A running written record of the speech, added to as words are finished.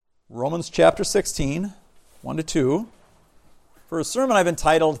Romans chapter 16, 1 to 2, for a sermon I've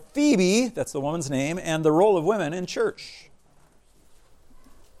entitled Phoebe, that's the woman's name, and the Role of Women in Church.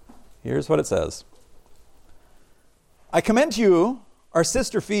 Here's what it says. I commend to you our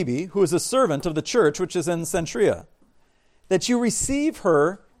sister Phoebe, who is a servant of the church which is in Cenchrea, that you receive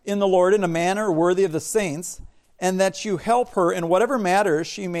her in the Lord in a manner worthy of the saints, and that you help her in whatever matters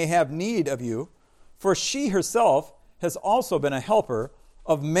she may have need of you, for she herself has also been a helper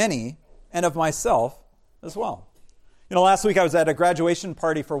of many and of myself as well. You know, last week I was at a graduation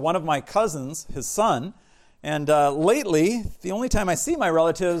party for one of my cousins, his son, and lately, the only time I see my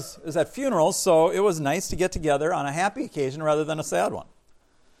relatives is at funerals, so it was nice to get together on a happy occasion rather than a sad one.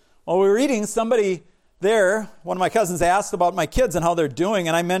 While we were eating, somebody there, one of my cousins, asked about my kids and how they're doing,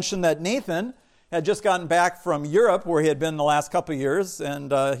 and I mentioned that Nathan had just gotten back from Europe, where he had been the last couple of years,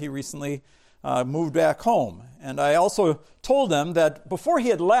 and he recently moved back home. And I also told them that before he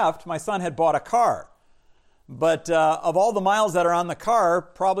had left, my son had bought a car. But of all the miles that are on the car,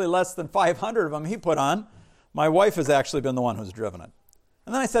 probably less than 500 of them he put on, my wife has actually been the one who's driven it.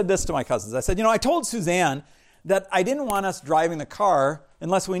 And then I said this to my cousins. I said, I told Suzanne that I didn't want us driving the car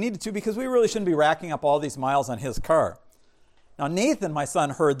unless we needed to, because we really shouldn't be racking up all these miles on his car. Now Nathan, my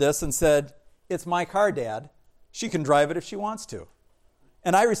son, heard this and said, "It's my car, Dad. She can drive it if she wants to."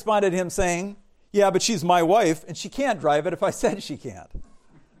 And I responded to him saying, "Yeah, but she's my wife, and she can't drive it if I said she can't."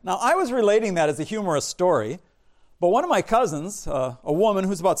 Now, I was relating that as a humorous story, but one of my cousins, a woman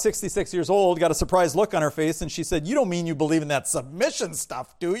who's about 66 years old, got a surprised look on her face, and she said, "You don't mean you believe in that submission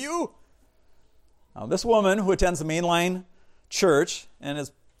stuff, do you?" Now, this woman, who attends a mainline church and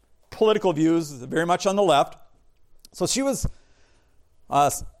has political views very much on the left, so she was,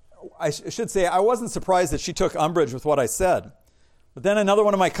 I should say, I wasn't surprised that she took umbrage with what I said. But then another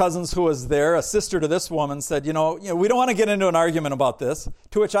one of my cousins who was there, a sister to this woman, said, we don't want to get into an argument about this.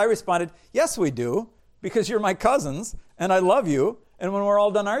 To which I responded, "Yes, we do, because you're my cousins, and I love you, and when we're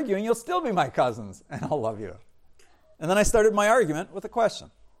all done arguing, you'll still be my cousins, and I'll love you." And then I started my argument with a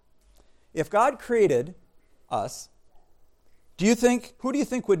question. If God created us, who do you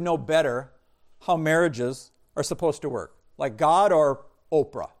think would know better how marriages are supposed to work? Like God or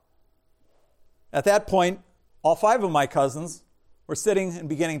Oprah? At that point, all 5 of my cousins were sitting and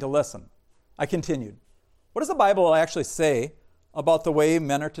beginning to listen. I continued. What does the Bible actually say about the way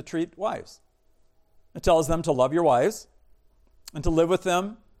men are to treat wives? It tells them to love your wives and to live with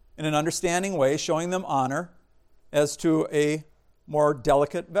them in an understanding way, showing them honor as to a more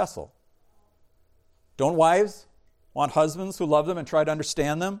delicate vessel. Don't wives want husbands who love them and try to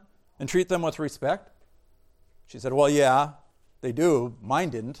understand them and treat them with respect? She said, "Well, yeah, they do. Mine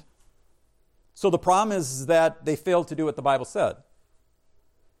didn't." So the problem is that they failed to do what the Bible said.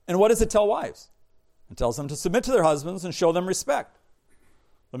 And what does it tell wives? It tells them to submit to their husbands and show them respect.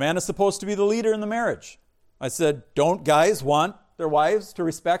 The man is supposed to be the leader in the marriage. I said, don't guys want their wives to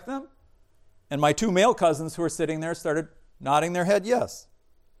respect them? And my 2 male cousins who were sitting there started nodding their head yes.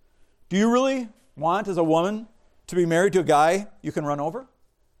 Do you really want, as a woman, to be married to a guy you can run over?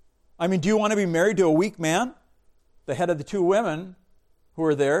 Do you want to be married to a weak man? The head of the 2 women who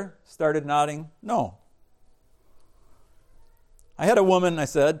were there started nodding no. I had a woman, I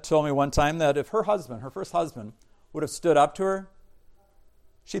said, told me one time that if her first husband, would have stood up to her,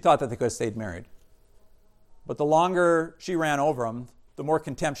 she thought that they could have stayed married. But the longer she ran over him, the more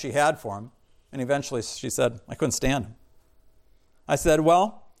contempt she had for him, and eventually she said, "I couldn't stand him." I said,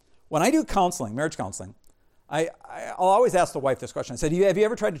 well, when I do counseling, marriage counseling, I'll always ask the wife this question. I said, have you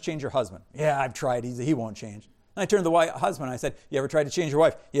ever tried to change your husband? "Yeah, I've tried. He won't change." And I turned to the husband and I said, "You ever tried to change your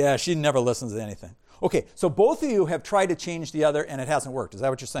wife?" "Yeah, she never listens to anything." "Okay, so both of you have tried to change the other and it hasn't worked. Is that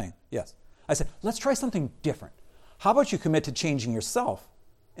what you're saying?" "Yes." I said, "Let's try something different. How about you commit to changing yourself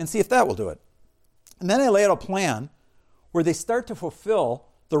and see if that will do it?" And then I lay out a plan where they start to fulfill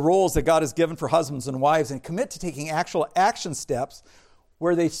the roles that God has given for husbands and wives and commit to taking actual action steps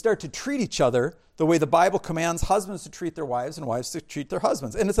where they start to treat each other the way the Bible commands husbands to treat their wives and wives to treat their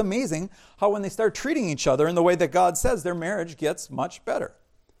husbands. And it's amazing how when they start treating each other in the way that God says, their marriage gets much better.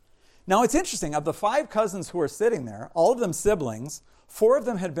 Now, it's interesting. Of the 5 cousins who were sitting there, all of them siblings, 4 of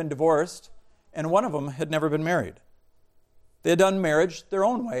them had been divorced, and 1 of them had never been married. They had done marriage their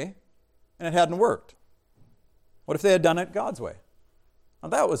own way, and it hadn't worked. What if they had done it God's way? Now,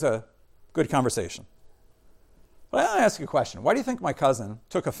 that was a good conversation. But I want to ask you a question. Why do you think my cousin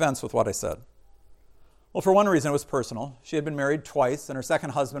took offense with what I said? Well, for one reason, it was personal. She had been married twice, and her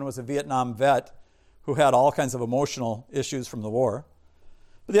second husband was a Vietnam vet who had all kinds of emotional issues from the war.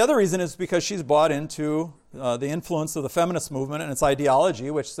 But the other reason is because she's bought into the influence of the feminist movement and its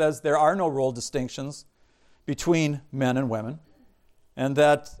ideology, which says there are no role distinctions between men and women. And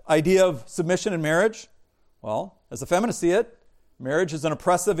that idea of submission in marriage, well, as the feminists see it, marriage is an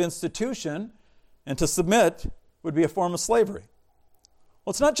oppressive institution, and to submit would be a form of slavery.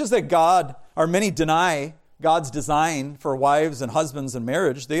 Well, it's not just that many deny God's design for wives and husbands in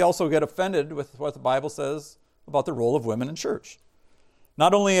marriage. They also get offended with what the Bible says about the role of women in church.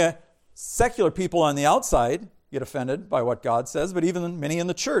 Not only secular people on the outside get offended by what God says, but even many in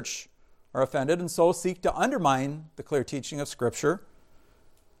the church are offended and so seek to undermine the clear teaching of Scripture.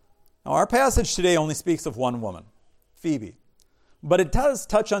 Now, our passage today only speaks of one woman, Phoebe, but it does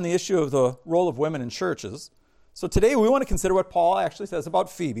touch on the issue of the role of women in churches. So today we want to consider what Paul actually says about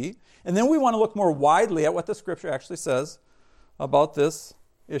Phoebe, and then we want to look more widely at what the Scripture actually says about this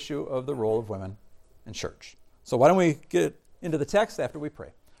issue of the role of women in church. So why don't we get into the text after we pray.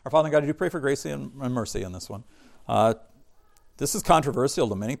 Our Father God, I do pray for grace and mercy in this one. This is controversial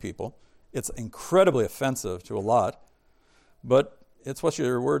to many people. It's incredibly offensive to a lot, but it's what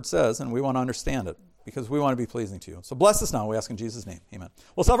your word says, and we want to understand it because we want to be pleasing to you. So bless us now, we ask in Jesus' name. Amen.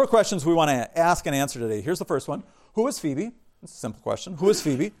 Well, several questions we want to ask and answer today. Here's the first one. Who is Phoebe? It's a simple question. Who is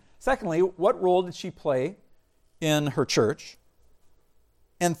Phoebe? Secondly, what role did she play in her church?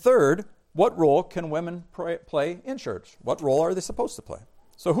 And third, what role can women play in church? What role are they supposed to play?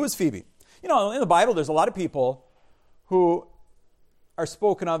 So who is Phoebe? You know, in the Bible, there's a lot of people who are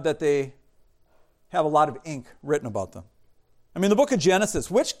spoken of that they have a lot of ink written about them. I mean, the book of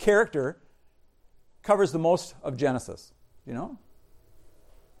Genesis, which character covers the most of Genesis? You know?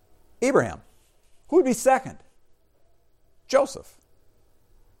 Abraham. Who would be second? Joseph.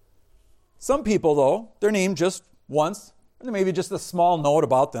 Some people, though, they're named just once, and maybe just a small note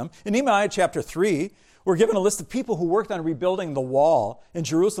about them. In Nehemiah chapter 3, we're given a list of people who worked on rebuilding the wall in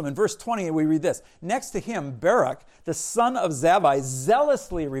Jerusalem. In verse 20, we read this. Next to him, Barak, the son of Zabbai,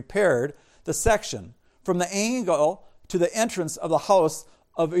 zealously repaired the section from the angle to the entrance of the house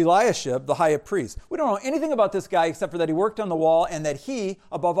of Eliashib, the high priest. We don't know anything about this guy except for that he worked on the wall and that he,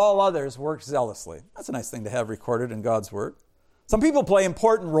 above all others, worked zealously. That's a nice thing to have recorded in God's word. Some people play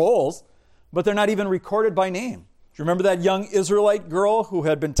important roles, but they're not even recorded by name. Do you remember that young Israelite girl who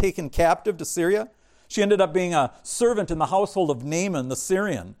had been taken captive to Syria? She ended up being a servant in the household of Naaman, the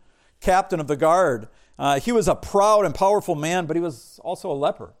Syrian, captain of the guard. He was a proud and powerful man, but he was also a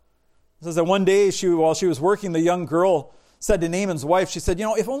leper. It says that one day, while she was working, the young girl said to Naaman's wife, she said,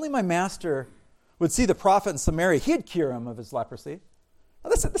 if only my master would see the prophet in Samaria, he'd cure him of his leprosy.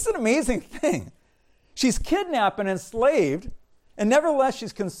 Now, this is an amazing thing. She's kidnapped and enslaved, and nevertheless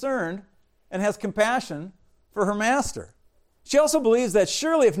she's concerned and has compassion for her master. She also believes that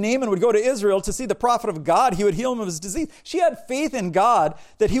surely if Naaman would go to Israel to see the prophet of God, he would heal him of his disease. She had faith in God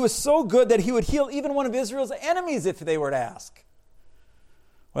that he was so good that he would heal even one of Israel's enemies if they were to ask.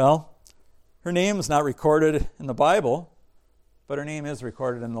 Well, her name is not recorded in the Bible, but her name is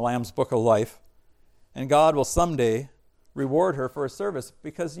recorded in the Lamb's Book of Life. And God will someday reward her for her service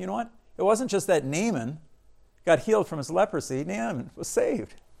because, you know what? It wasn't just that Naaman got healed from his leprosy. Naaman was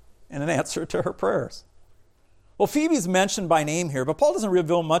saved in an answer to her prayers. Well, Phoebe's mentioned by name here, but Paul doesn't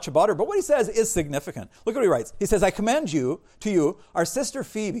reveal much about her. But what he says is significant. Look what he writes. He says, I commend to you, our sister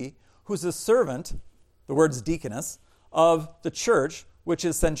Phoebe, who's a servant, the word's deaconess, of the church, which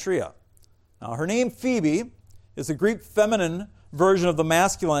is Centria. Now, her name, Phoebe, is a Greek feminine version of the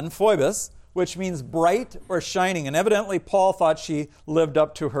masculine Phoebus, which means bright or shining. And evidently, Paul thought she lived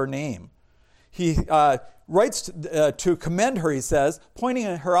up to her name. He writes to commend her, he says, pointing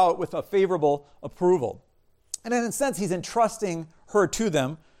her out with a favorable approval. And in a sense, he's entrusting her to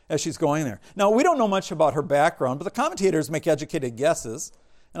them as she's going there. Now, we don't know much about her background, but the commentators make educated guesses,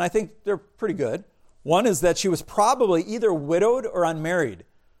 and I think they're pretty good. One is that she was probably either widowed or unmarried.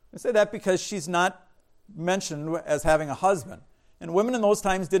 I say that because she's not mentioned as having a husband. And women in those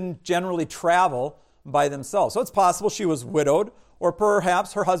times didn't generally travel by themselves. So it's possible she was widowed, or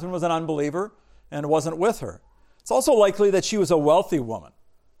perhaps her husband was an unbeliever and wasn't with her. It's also likely that she was a wealthy woman.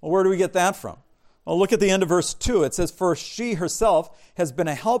 Well, where do we get that from? Well, look at the end of verse 2. It says, for she herself has been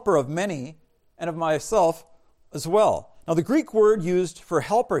a helper of many and of myself as well. Now, the Greek word used for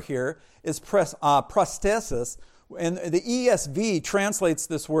helper here is prostesis, and the ESV translates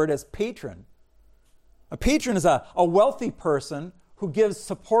this word as patron. A patron is a wealthy person who gives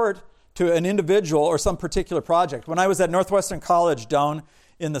support to an individual or some particular project. When I was at Northwestern College down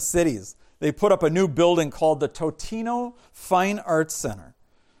in the cities, they put up a new building called the Totino Fine Arts Center.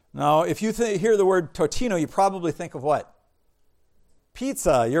 Now, if you hear the word Totino, you probably think of what?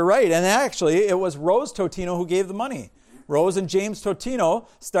 Pizza. You're right. And actually, it was Rose Totino who gave the money. Rose and James Totino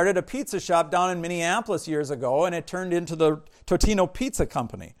started a pizza shop down in Minneapolis years ago, and it turned into the Totino Pizza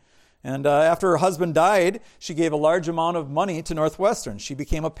Company. And after her husband died, she gave a large amount of money to Northwestern. She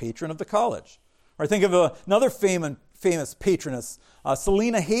became a patron of the college. Or think of another famous patroness,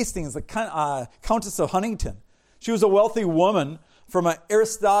 Selina Hastings, the Countess of Huntington. She was a wealthy woman from an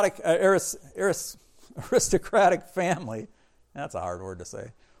aristocratic family. That's a hard word to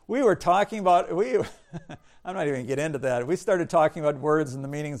say. We were talking about, I'm not even going to get into that. We started talking about words and the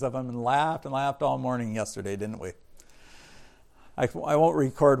meanings of them and laughed all morning yesterday, didn't we? I won't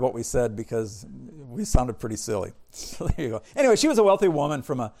record what we said because we sounded pretty silly. So there you go. Anyway, she was a wealthy woman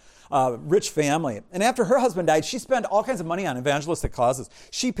from a rich family. And after her husband died, she spent all kinds of money on evangelistic causes.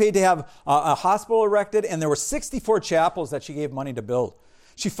 She paid to have a hospital erected, and there were 64 chapels that she gave money to build.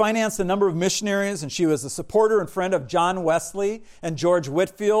 She financed a number of missionaries, and she was a supporter and friend of John Wesley and George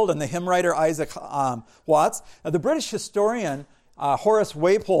Whitefield and the hymn writer Isaac Watts. The British historian Horace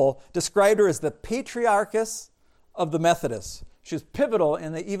Walpole described her as the patriarchess of the Methodists. She was pivotal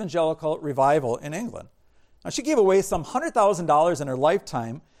in the evangelical revival in England. Now, she gave away some $100,000 in her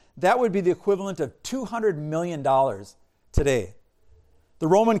lifetime. That would be the equivalent of $200 million today. The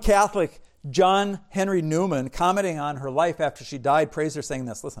Roman Catholic John Henry Newman, commenting on her life after she died, praised her, saying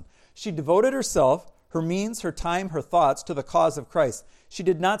this, listen, she devoted herself, her means, her time, her thoughts to the cause of Christ. She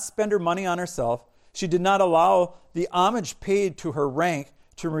did not spend her money on herself. She did not allow the homage paid to her rank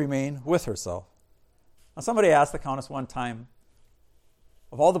to remain with herself. Now, somebody asked the Countess one time,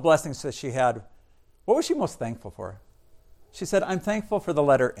 of all the blessings that she had, what was she most thankful for? She said, I'm thankful for the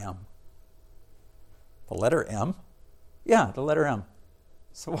letter M. The letter M? Yeah, the letter M.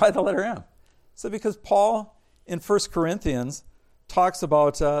 So why the letter M? So because Paul in 1 Corinthians talks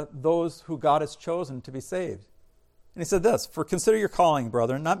about those who God has chosen to be saved. And he said this, for consider your calling,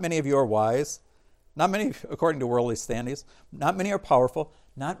 brethren. Not many of you are wise. Not many according to worldly standards. Not many are powerful.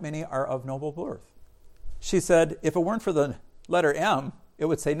 Not many are of noble birth. She said, if it weren't for the letter M, it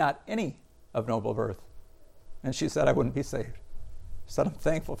would say not any of noble birth. And she said, I wouldn't be saved. She said, I'm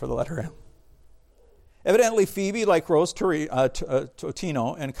thankful for the letter M. Evidently, Phoebe, like Rose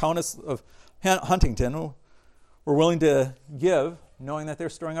Totino and Countess of Huntington, were willing to give, knowing that they're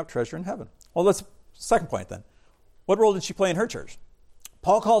storing up treasure in heaven. Well, let's second point then. What role did she play in her church?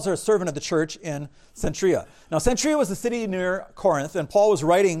 Paul calls her a servant of the church in Centuria. Now, Centuria was a city near Corinth, and Paul was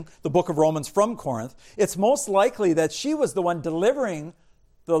writing the book of Romans from Corinth. It's most likely that she was the one delivering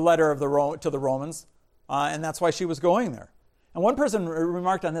the letter to the Romans, and that's why she was going there. And one person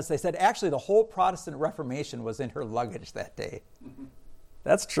remarked on this. They said, actually, the whole Protestant Reformation was in her luggage that day.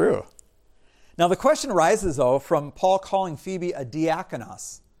 That's true. Now, the question arises, though, from Paul calling Phoebe a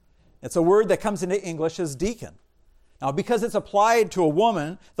diakonos. It's a word that comes into English as deacon. Now, because it's applied to a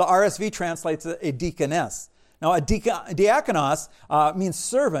woman, the RSV translates it a deaconess. Now, a diakonos means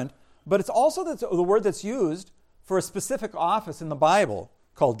servant, but it's also the word that's used for a specific office in the Bible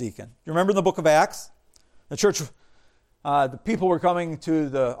called deacon. You remember in the book of Acts? The church, the people were coming to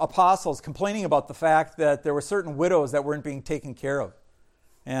the apostles complaining about the fact that there were certain widows that weren't being taken care of.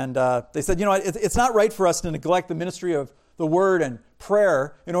 And they said, it's not right for us to neglect the ministry of the word and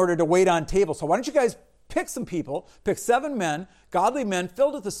prayer in order to wait on tables. So why don't you guys pick some people, pick 7 men, godly men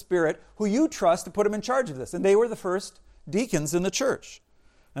filled with the Spirit, who you trust to put them in charge of this. And they were the first deacons in the church.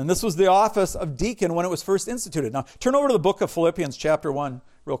 And this was the office of deacon when it was first instituted. Now, turn over to the book of Philippians chapter 1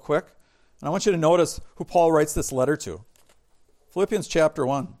 real quick. And I want you to notice who Paul writes this letter to. Philippians chapter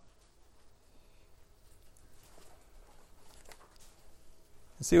 1.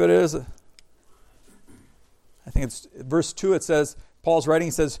 See what it is? I think it's verse 2. It says, Paul's writing,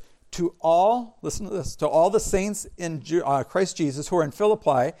 he says, to all, listen to this, to all the saints in Christ Jesus who are in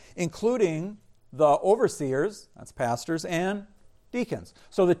Philippi, including the overseers, that's pastors, and deacons.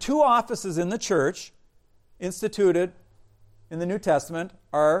 So the 2 offices in the church instituted in the New Testament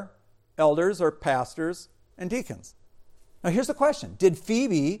are elders or pastors and deacons. Now here's the question. Did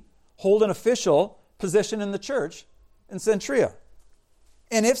Phoebe hold an official position in the church in Centuria?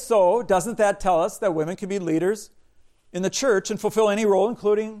 And if so, doesn't that tell us that women can be leaders in the church and fulfill any role,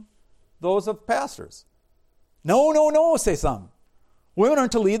 including those of pastors? No, say some. Women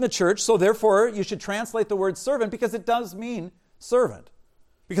aren't to lead in the church, so therefore you should translate the word servant because it does mean servant.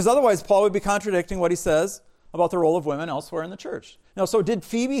 Because otherwise Paul would be contradicting what he says about the role of women elsewhere in the church. Now, so did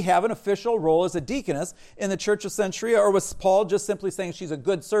Phoebe have an official role as a deaconess in the church of Centuria, or was Paul just simply saying she's a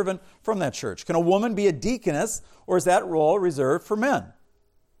good servant from that church? Can a woman be a deaconess, or is that role reserved for men?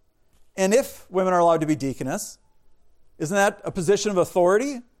 And if women are allowed to be deaconess, isn't that a position of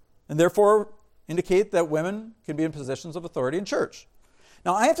authority, and therefore indicate that women can be in positions of authority in church?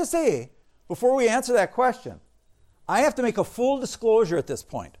 Now, I have to say, before we answer that question, I have to make a full disclosure at this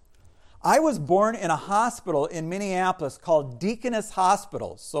point. I was born in a hospital in Minneapolis called Deaconess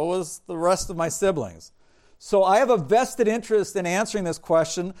Hospital. So was the rest of my siblings. So I have a vested interest in answering this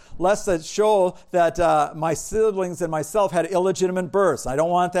question, lest it show that my siblings and myself had illegitimate births. I don't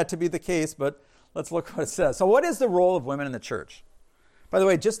want that to be the case, but let's look what it says. So what is the role of women in the church? By the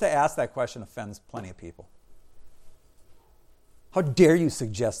way, just to ask that question offends plenty of people. How dare you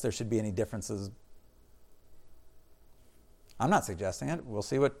suggest there should be any differences? I'm not suggesting it. We'll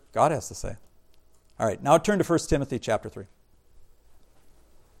see what God has to say. All right, now turn to 1 Timothy chapter 3.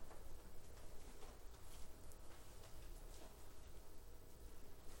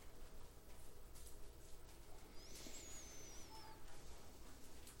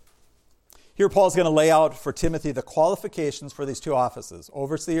 Here Paul's going to lay out for Timothy the qualifications for these two offices,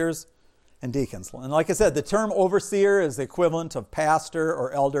 overseers and deacons. And like I said, the term overseer is the equivalent of pastor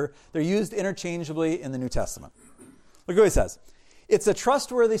or elder. They're used interchangeably in the New Testament. Look what he says. It's a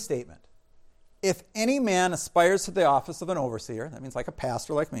trustworthy statement. If any man aspires to the office of an overseer, that means like a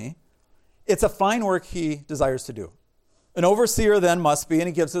pastor like me, it's a fine work he desires to do. An overseer then must be, and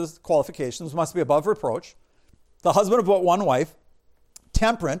he gives his qualifications, must be above reproach, the husband of but one wife,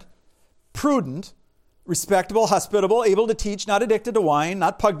 temperate, prudent, respectable, hospitable, able to teach, not addicted to wine,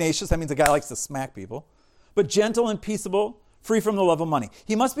 not pugnacious, that means a guy likes to smack people, but gentle and peaceable, free from the love of money.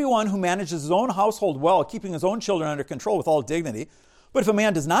 He must be one who manages his own household well, keeping his own children under control with all dignity. But if a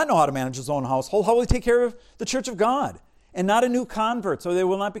man does not know how to manage his own household, how will he take care of the church of God? And not a new convert, so they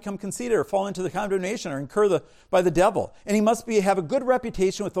will not become conceited or fall into the condemnation or incur by the devil. And he must have a good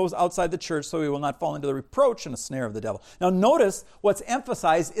reputation with those outside the church, so he will not fall into the reproach and a snare of the devil. Now notice what's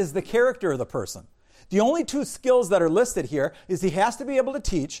emphasized is the character of the person. The only two skills that are listed here is he has to be able to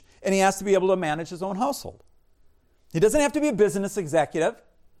teach and he has to be able to manage his own household. He doesn't have to be a business executive,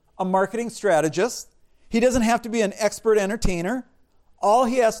 a marketing strategist. He doesn't have to be an expert entertainer. All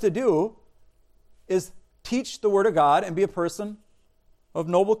he has to do is teach the Word of God and be a person of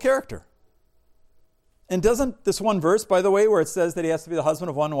noble character. And doesn't this one verse, by the way, where it says that he has to be the husband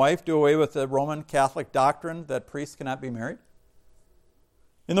of one wife, do away with the Roman Catholic doctrine that priests cannot be married?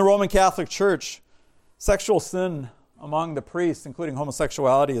 In the Roman Catholic Church, sexual sin among the priests, including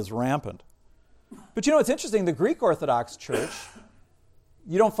homosexuality, is rampant. But you know, it's interesting, the Greek Orthodox Church,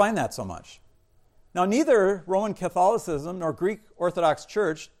 you don't find that so much. Now, neither Roman Catholicism nor Greek Orthodox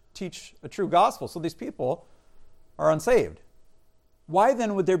Church teach a true gospel, so these people are unsaved. Why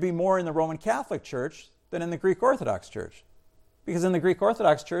then would there be more in the Roman Catholic Church than in the Greek Orthodox Church? Because in the Greek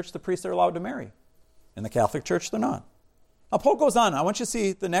Orthodox Church, the priests are allowed to marry. In the Catholic Church, they're not. Now, Paul goes on. I want you to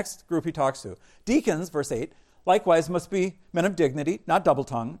see the next group he talks to. Deacons, verse 8, likewise must be men of dignity, not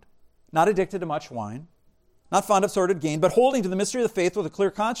double-tongued, not addicted to much wine, not fond of sordid gain, but holding to the mystery of the faith with a clear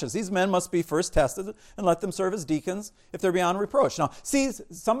conscience. These men must be first tested and let them serve as deacons if they're beyond reproach. Now, see,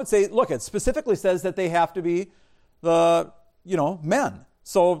 some would say, look, it specifically says that they have to be men.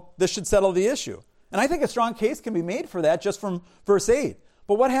 So this should settle the issue. And I think a strong case can be made for that just from verse 8.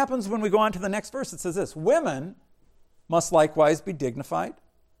 But what happens when we go on to the next verse? It says this, women must likewise be dignified,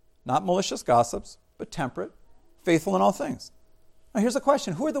 not malicious gossips, but temperate, faithful in all things. Now here's the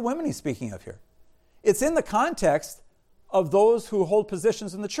question. Who are the women he's speaking of here? It's in the context of those who hold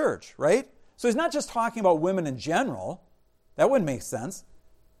positions in the church, right? So he's not just talking about women in general. That wouldn't make sense.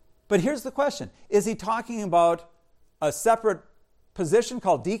 But here's the question. Is he talking about a separate position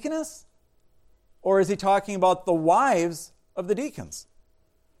called deaconess? Or is he talking about the wives of the deacons?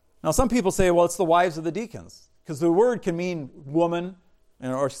 Now some people say, well, it's the wives of the deacons. Because the word can mean woman,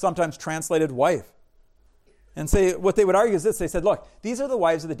 or sometimes translated wife. And say what they would argue is this. They said, look, these are the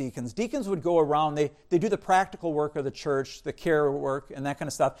wives of the deacons. Deacons would go around. They do the practical work of the church, the care work, and that kind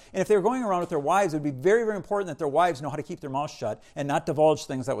of stuff. And if they were going around with their wives, it would be very, very important that their wives know how to keep their mouths shut and not divulge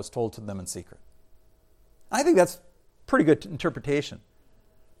things that was told to them in secret. I think that's pretty good interpretation.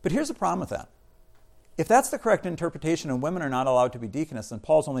 But here's the problem with that. If that's the correct interpretation and women are not allowed to be deaconess, and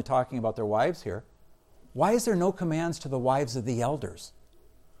Paul's only talking about their wives here, why is there no commands to the wives of the elders?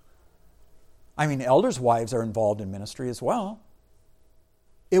 I mean, elders' wives are involved in ministry as well.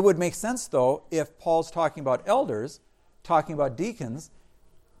 It would make sense, though, if Paul's talking about elders, talking about deacons,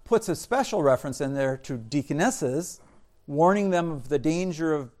 puts a special reference in there to deaconesses, warning them of the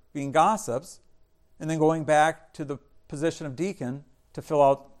danger of being gossips, and then going back to the position of deacon to fill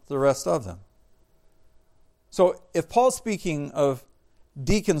out the rest of them. So if Paul's speaking of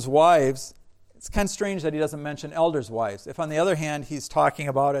deacons' wives, it's kind of strange that he doesn't mention elders' wives. If, on the other hand, he's talking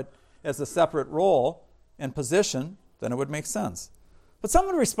about it as a separate role and position, then it would make sense. But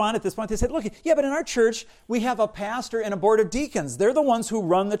someone responded at this point. They said, look, yeah, but in our church, we have a pastor and a board of deacons. They're the ones who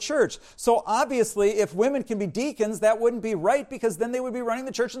run the church. So obviously, if women can be deacons, that wouldn't be right, because then they would be running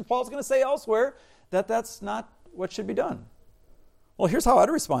the church, and Paul's going to say elsewhere that that's not what should be done. Well, here's how I'd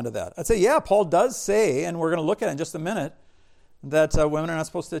respond to that. I'd say, yeah, Paul does say, and we're going to look at it in just a minute, that women are not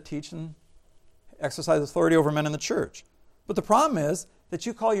supposed to teach and exercise authority over men in the church. But the problem is that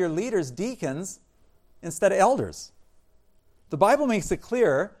you call your leaders deacons instead of elders. The Bible makes it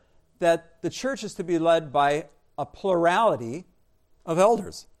clear that the church is to be led by a plurality of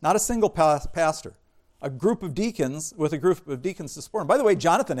elders, not a single pastor. A group of deacons with a group of deacons to support them. By the way,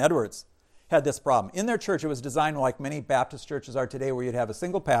 Jonathan Edwards had this problem. In their church, it was designed like many Baptist churches are today, where you'd have a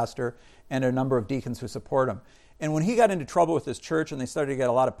single pastor and a number of deacons who support him. And when he got into trouble with his church and they started to get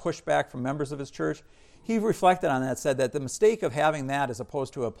a lot of pushback from members of his church, he reflected on that, said that the mistake of having that as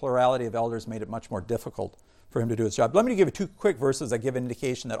opposed to a plurality of elders made it much more difficult for him to do his job. Let me give you 2 quick verses that give an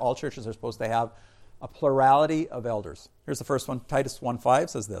indication that all churches are supposed to have a plurality of elders. Here's the first one. Titus 1:5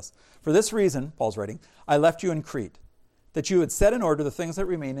 says this. For this reason, Paul's writing, I left you in Crete, that you would set in order the things that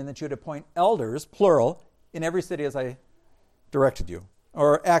remain, and that you would appoint elders, plural, in every city as I directed you.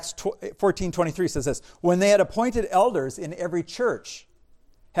 Or Acts 14:23 says this. When they had appointed elders in every church,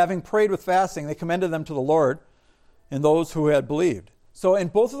 having prayed with fasting, they commended them to the Lord and those who had believed. So in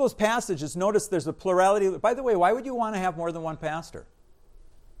both of those passages, notice there's a plurality. By the way, why would you want to have more than one pastor?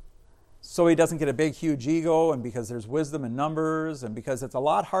 So he doesn't get a big, huge ego, and because there's wisdom in numbers, and because it's a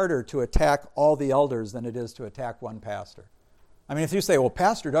lot harder to attack all the elders than it is to attack one pastor. I mean, if you say, well,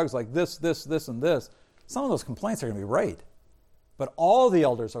 Pastor Doug's like this, and this, some of those complaints are going to be right. But all the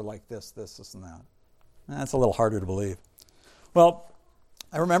elders are like this, and that. That's a little harder to believe. Well,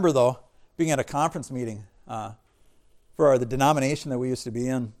 I remember, though, being at a conference meeting for the denomination that we used to be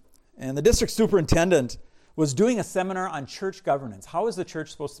in, and the district superintendent was doing a seminar on church governance. How is the church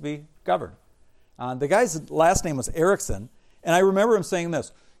supposed to be governed? The guy's last name was Erickson, and I remember him saying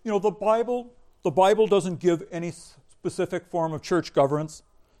this, the Bible doesn't give any specific form of church governance,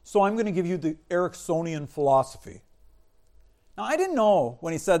 so I'm going to give you the Ericksonian philosophy. Now, I didn't know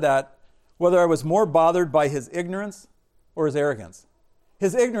when he said that whether I was more bothered by his ignorance or his arrogance.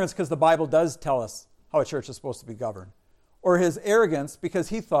 His ignorance because the Bible does tell us how a church is supposed to be governed, or his arrogance because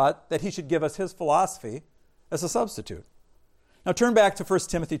he thought that he should give us his philosophy as a substitute. Now turn back to 1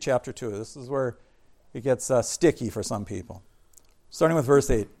 Timothy chapter 2. This is where it gets sticky for some people. Starting with verse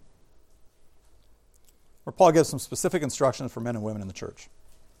 8, where Paul gives some specific instructions for men and women in the church.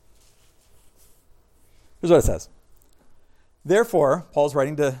 Here's what it says. Therefore, Paul's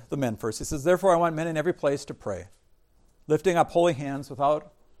writing to the men first. He says, therefore I want men in every place to pray, lifting up holy hands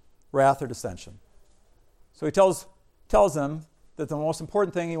without wrath or dissension. So he tells them that the most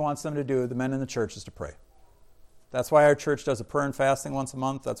important thing he wants them to do, the men in the church, is to pray. That's why our church does a prayer and fasting once a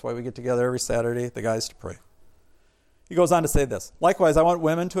month. That's why we get together every Saturday, the guys, to pray. He goes on to say this. Likewise, I want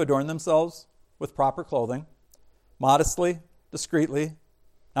women to adorn themselves with proper clothing, modestly, discreetly,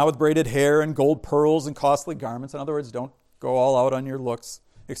 not with braided hair and gold pearls and costly garments. In other words, don't go all out on your looks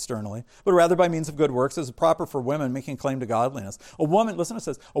externally, but rather by means of good works, as is proper for women making claim to godliness. A woman, listen to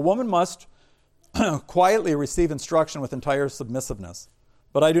this, a woman must quietly receive instruction with entire submissiveness.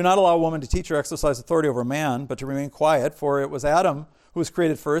 But I do not allow a woman to teach or exercise authority over a man, but to remain quiet, for it was Adam who was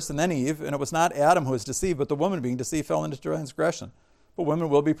created first, and then Eve, and it was not Adam who was deceived, but the woman being deceived fell into transgression. But women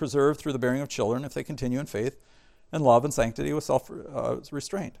will be preserved through the bearing of children if they continue in faith and love and sanctity with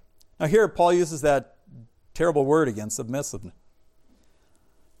self-restraint. Now here, Paul uses that terrible word again, submissiveness.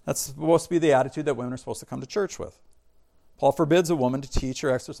 That's supposed to be the attitude that women are supposed to come to church with. Paul forbids a woman to teach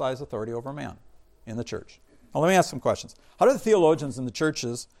or exercise authority over a man in the church. Now let me ask some questions. How do the theologians in the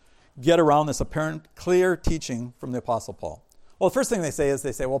churches get around this apparent clear teaching from the Apostle Paul? Well, the first thing they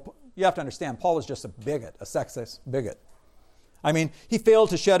say, well, you have to understand, Paul was just a bigot, a sexist bigot. I mean, he failed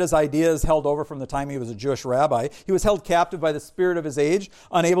to shed his ideas held over from the time he was a Jewish rabbi. He was held captive by the spirit of his age,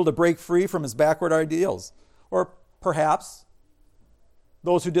 unable to break free from his backward ideals. Or perhaps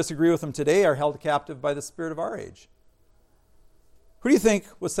those who disagree with him today are held captive by the spirit of our age. Who do you think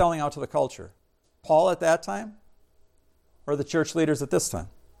was selling out to the culture? Paul at that time, or the church leaders at this time?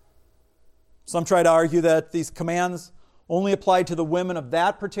 Some try to argue that these commands only applied to the women of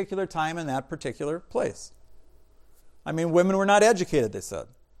that particular time and that particular place. I mean, women were not educated, they said.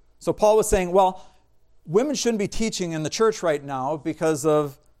 So Paul was saying, well, women shouldn't be teaching in the church right now because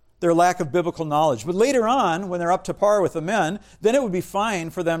of their lack of biblical knowledge. But later on, when they're up to par with the men, then it would be fine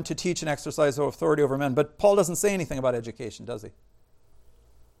for them to teach and exercise authority over men. But Paul doesn't say anything about education, does he?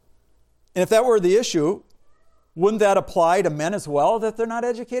 And if that were the issue, wouldn't that apply to men as well, that they're not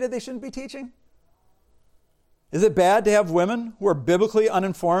educated, they shouldn't be teaching? Is it bad to have women who are biblically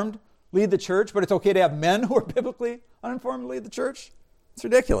uninformed lead the church, but it's okay to have men who are biblically uninformed lead the church? It's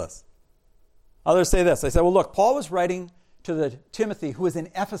ridiculous. Others say this. They say, well, look, Paul was writing to the Timothy who was in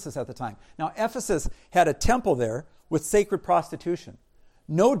Ephesus at the time. Now, Ephesus had a temple there with sacred prostitution.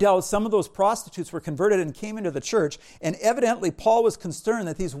 No doubt some of those prostitutes were converted and came into the church, and evidently Paul was concerned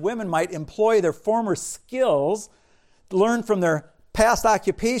that these women might employ their former skills, learn from their past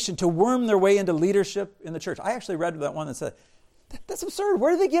occupation to worm their way into leadership in the church. I actually read that one that said, that's absurd.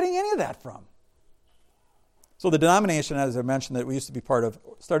 Where are they getting any of that from? So the denomination, as I mentioned, that we used to be part of,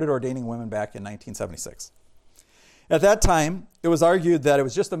 started ordaining women back in 1976. At that time, it was argued that it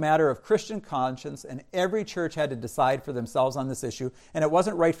was just a matter of Christian conscience and every church had to decide for themselves on this issue, and it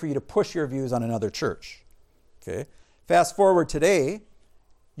wasn't right for you to push your views on another church. Okay? Fast forward today,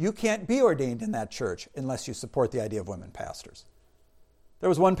 you can't be ordained in that church unless you support the idea of women pastors. There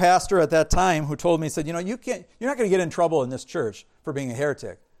was one pastor at that time who told me, he said, you're not going to get in trouble in this church for being a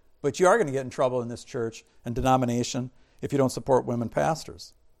heretic, but you are going to get in trouble in this church and denomination if you don't support women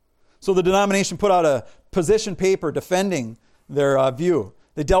pastors. So the denomination put out a position paper defending their view.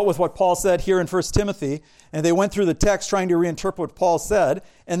 They dealt with what Paul said here in 1 Timothy, and they went through the text trying to reinterpret what Paul said,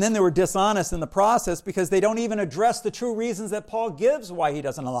 and then they were dishonest in the process because they don't even address the true reasons that Paul gives why he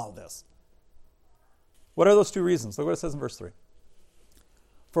doesn't allow this. What are those two reasons? Look what it says in verse 3.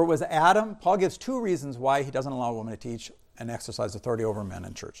 For it was Adam, Paul gives two reasons why he doesn't allow women to teach and exercise authority over men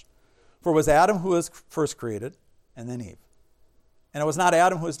in church. For it was Adam who was first created, and then Eve. And it was not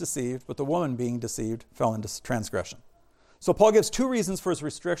Adam who was deceived, but the woman being deceived fell into transgression. So Paul gives two reasons for his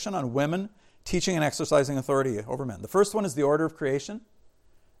restriction on women teaching and exercising authority over men. The first one is the order of creation,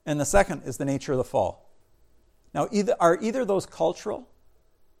 and the second is the nature of the fall. Now, are either of those cultural?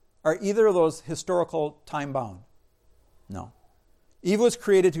 Are either of those historical time-bound? No. Eve was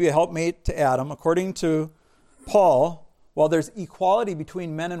created to be a helpmate to Adam. According to Paul, while there's equality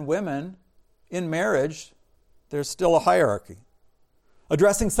between men and women in marriage, there's still a hierarchy.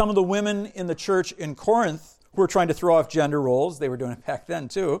 Addressing some of the women in the church in Corinth who were trying to throw off gender roles, they were doing it back then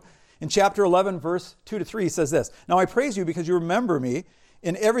too. In chapter 11, verse 2-3, he says this, Now I praise you because you remember me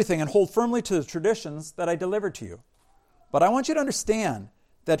in everything and hold firmly to the traditions that I delivered to you. But I want you to understand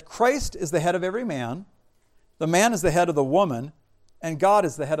that Christ is the head of every man, the man is the head of the woman, and God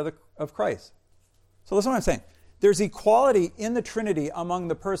is the head of Christ. So listen to what I'm saying. There's equality in the Trinity among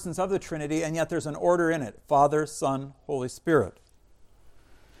the persons of the Trinity, and yet there's an order in it. Father, Son, Holy Spirit.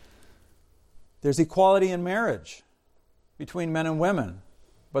 There's equality in marriage between men and women,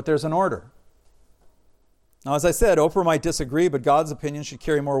 but there's an order. Now, as I said, Oprah might disagree, but God's opinion should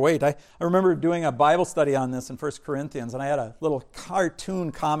carry more weight. I remember doing a Bible study on this in 1 Corinthians, and I had a little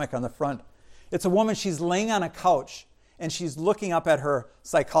cartoon comic on the front. It's a woman, she's laying on a couch, and she's looking up at her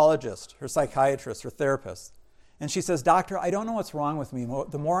psychologist, her psychiatrist, her therapist. And she says, Doctor, I don't know what's wrong with me.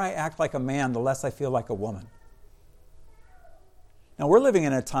 The more I act like a man, the less I feel like a woman. Now, we're living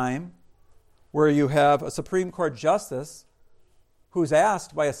in a time where you have a Supreme Court justice who's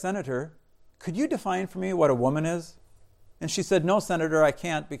asked by a senator, could you define for me what a woman is? And she said, no, Senator, I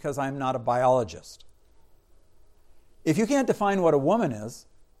can't because I'm not a biologist. If you can't define what a woman is,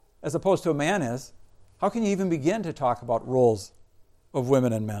 as opposed to a man is, how can you even begin to talk about roles of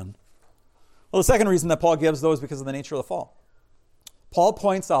women and men? Well, the second reason that Paul gives, though, is because of the nature of the fall. Paul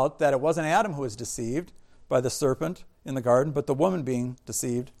points out that it wasn't Adam who was deceived by the serpent in the garden, but the woman being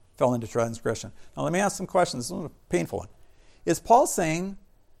deceived fell into transgression. Now, let me ask some questions. This is a painful one. Is Paul saying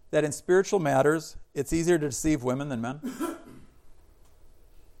that in spiritual matters, it's easier to deceive women than men?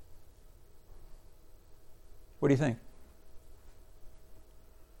 What do you think?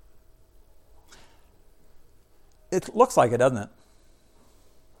 It looks like it, doesn't it?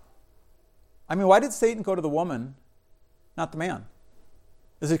 I mean, why did Satan go to the woman, not the man?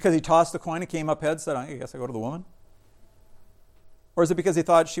 Is it because he tossed the coin and came up heads, said, I guess I go to the woman? Or is it because he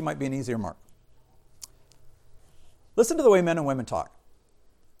thought she might be an easier mark? Listen to the way men and women talk.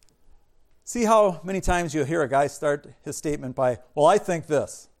 See how many times you'll hear a guy start his statement by, well, I think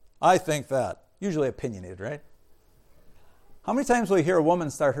this, I think that. Usually opinionated, right? How many times will you hear a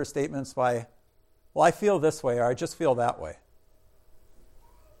woman start her statements by, well, I feel this way, or I just feel that way?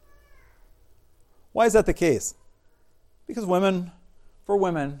 Why is that the case? Because for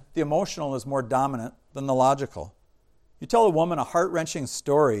women, the emotional is more dominant than the logical. You tell a woman a heart-wrenching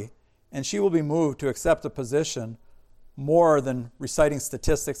story, and she will be moved to accept a position more than reciting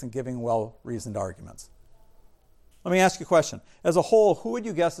statistics and giving well-reasoned arguments. Let me ask you a question. As a whole, who would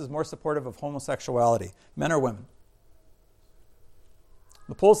you guess is more supportive of homosexuality, men or women?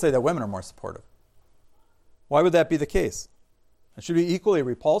 The polls say that women are more supportive. Why would that be the case? It should be equally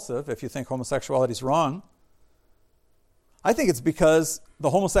repulsive if you think homosexuality is wrong. I think it's because the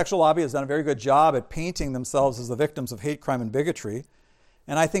homosexual lobby has done a very good job at painting themselves as the victims of hate, crime, and bigotry.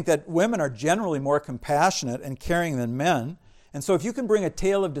 And I think that women are generally more compassionate and caring than men. And so if you can bring a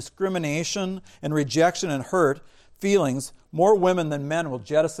tale of discrimination and rejection and hurt feelings, more women than men will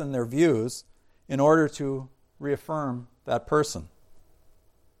jettison their views in order to reaffirm that person.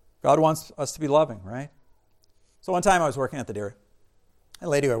 God wants us to be loving, right? So one time I was working at the dairy. A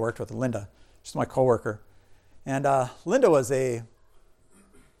lady who I worked with, Linda, she's my coworker. And Linda was a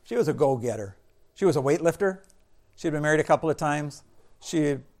go-getter. She was a weightlifter. She had been married a couple of times.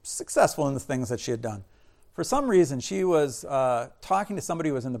 She was successful in the things that she had done. For some reason, she was talking to somebody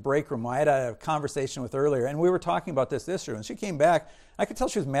who was in the break room. I had a conversation with her earlier, and we were talking about this issue. And she came back. I could tell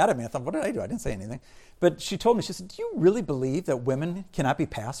she was mad at me. I thought, what did I do? I didn't say anything. But she told me, she said, do you really believe that women cannot be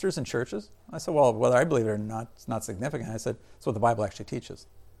pastors in churches? I said, well, whether I believe it or not, it's not significant. I said, that's what the Bible actually teaches.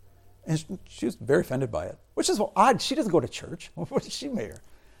 And she was very offended by it, which is odd. She doesn't go to church. What does she matter?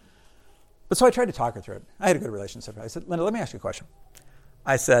 But so I tried to talk her through it. I had a good relationship. I said, Linda, let me ask you a question.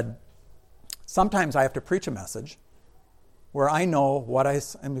 I said, sometimes I have to preach a message where I know what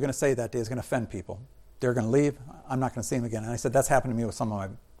I'm going to say that day is going to offend people. They're going to leave. I'm not going to see them again. And I said, that's happened to me with some of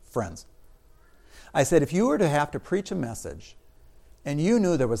my friends. I said, if you were to have to preach a message and you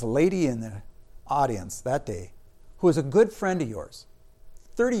knew there was a lady in the audience that day who was a good friend of yours,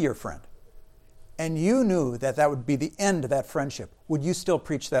 30-year friend, and you knew that that would be the end of that friendship, would you still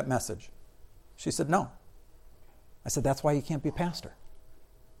preach that message? She said, no. I said, that's why you can't be a pastor.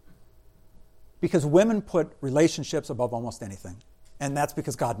 Because women put relationships above almost anything. And that's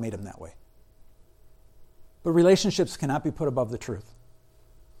because God made them that way. But relationships cannot be put above the truth.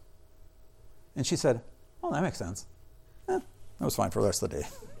 And she said, oh, that makes sense. That was fine for the rest of the day.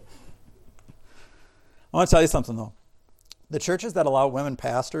 I want to tell you something, though. The churches that allow women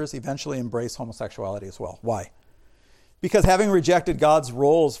pastors eventually embrace homosexuality as well. Why? Because having rejected God's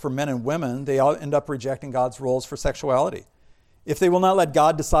roles for men and women, they all end up rejecting God's roles for sexuality. If they will not let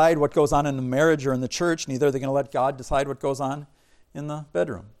God decide what goes on in the marriage or in the church, neither are they going to let God decide what goes on in the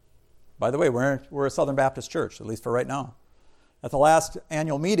bedroom. By the way, we're a Southern Baptist church, at least for right now. At the last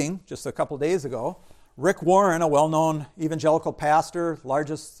annual meeting, just a couple days ago, Rick Warren, a well-known evangelical pastor,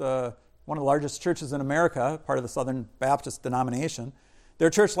 one of the largest churches in America, part of the Southern Baptist denomination, their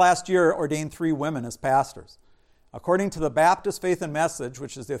church last year ordained 3 women as pastors. According to the Baptist Faith and Message,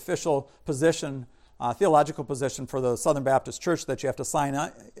 which is the official position, theological position for the Southern Baptist Church that you have to sign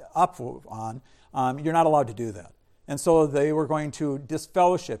up on, you're not allowed to do that. And so they were going to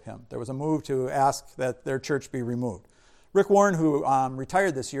disfellowship him. There was a move to ask that their church be removed. Rick Warren, who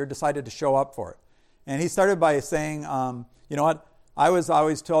retired this year, decided to show up for it. And he started by saying, you know what, I was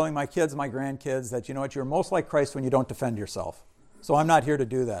always telling my kids and my grandkids that, you know what, you're most like Christ when you don't defend yourself. So I'm not here to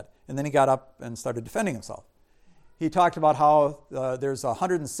do that. And then he got up and started defending himself. He talked about how there's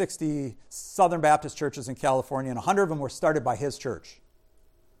 160 Southern Baptist churches in California, and 100 of them were started by his church.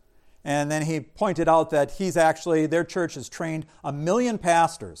 And then he pointed out that their church has trained 1 million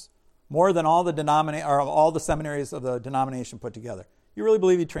pastors, more than all the seminaries of the denomination put together. You really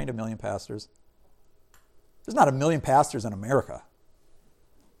believe he trained 1 million pastors? There's not 1 million pastors in America.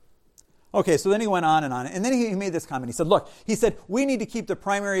 Okay, so then he went on, and then he made this comment. He said, look, we need to keep the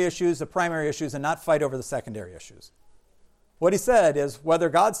primary issues and not fight over the secondary issues. What he said is, whether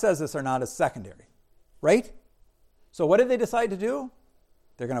God says this or not is secondary, right? So what did they decide to do?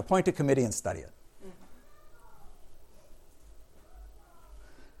 They're going to appoint a committee and study it.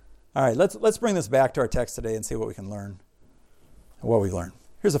 All right, let's bring this back to our text today and see what we can learn, what we learned.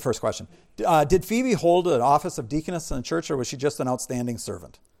 Here's the first question. Did Phoebe hold an office of deaconess in the church, or was she just an outstanding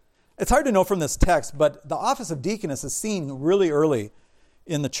servant? It's hard to know from this text, but the office of deaconess is seen really early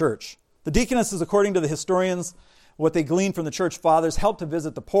in the church. The deaconesses, according to the historians, what they gleaned from the church fathers, helped to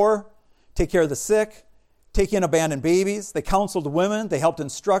visit the poor, take care of the sick, take in abandoned babies. They counseled women. They helped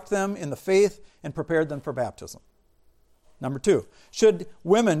instruct them in the faith and prepared them for baptism. Number 2, should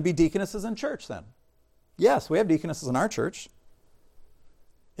women be deaconesses in church then? Yes, we have deaconesses in our church.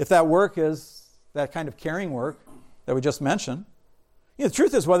 If that work is that kind of caring work that we just mentioned, the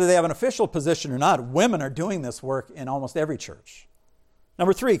truth is, whether they have an official position or not, women are doing this work in almost every church.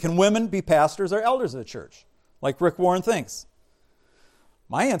 Number 3, can women be pastors or elders of the church, like Rick Warren thinks?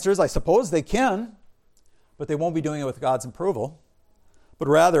 My answer is, I suppose they can, but they won't be doing it with God's approval, but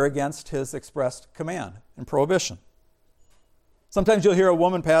rather against his expressed command and prohibition. Sometimes you'll hear a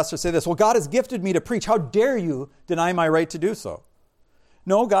woman pastor say this, well, God has gifted me to preach. How dare you deny my right to do so?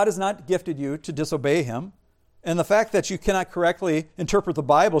 No, God has not gifted you to disobey him. And the fact that you cannot correctly interpret the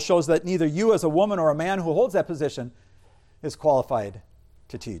Bible shows that neither you as a woman or a man who holds that position is qualified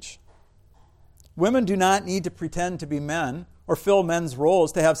to teach. Women do not need to pretend to be men or fill men's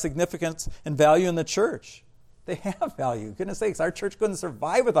roles to have significance and value in the church. They have value. Goodness sakes, our church couldn't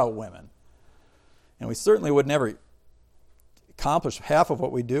survive without women. And we certainly would never accomplish half of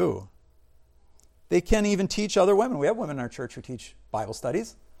what we do. They can even teach other women. We have women in our church who teach Bible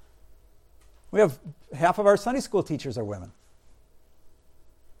studies. We have half of our Sunday school teachers are women.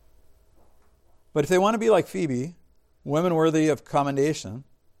 But if they want to be like Phoebe, women worthy of commendation,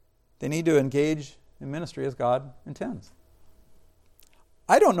 they need to engage in ministry as God intends.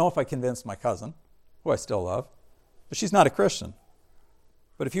 I don't know if I convinced my cousin, who I still love, but she's not a Christian.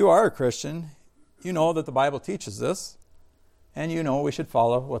 But if you are a Christian, you know that the Bible teaches this, and you know we should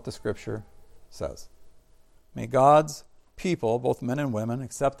follow what the Scripture says. May God's people, both men and women,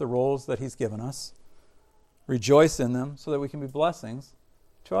 accept the roles that He's given us, rejoice in them so that we can be blessings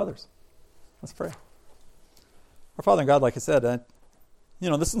to others. Let's pray. Our Father in God, like I said,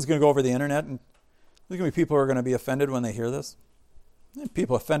 this one's going to go over the internet, and there's going to be people who are going to be offended when they hear this.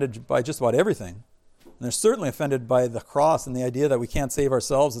 People offended by just about everything. And they're certainly offended by the cross and the idea that we can't save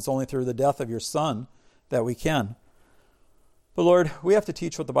ourselves. It's only through the death of your Son that we can. But Lord, we have to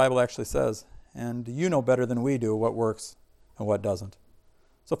teach what the Bible actually says, and you know better than we do what works and what doesn't.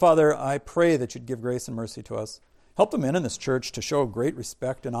 So Father, I pray that you'd give grace and mercy to us. Help the men in this church to show great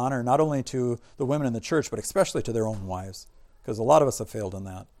respect and honor, not only to the women in the church, but especially to their own wives, because a lot of us have failed in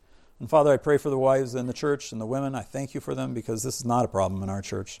that. And Father, I pray for the wives in the church and the women. I thank you for them, because this is not a problem in our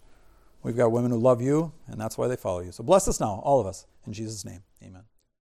church. We've got women who love you, and that's why they follow you. So bless us now, all of us. In Jesus' name, amen.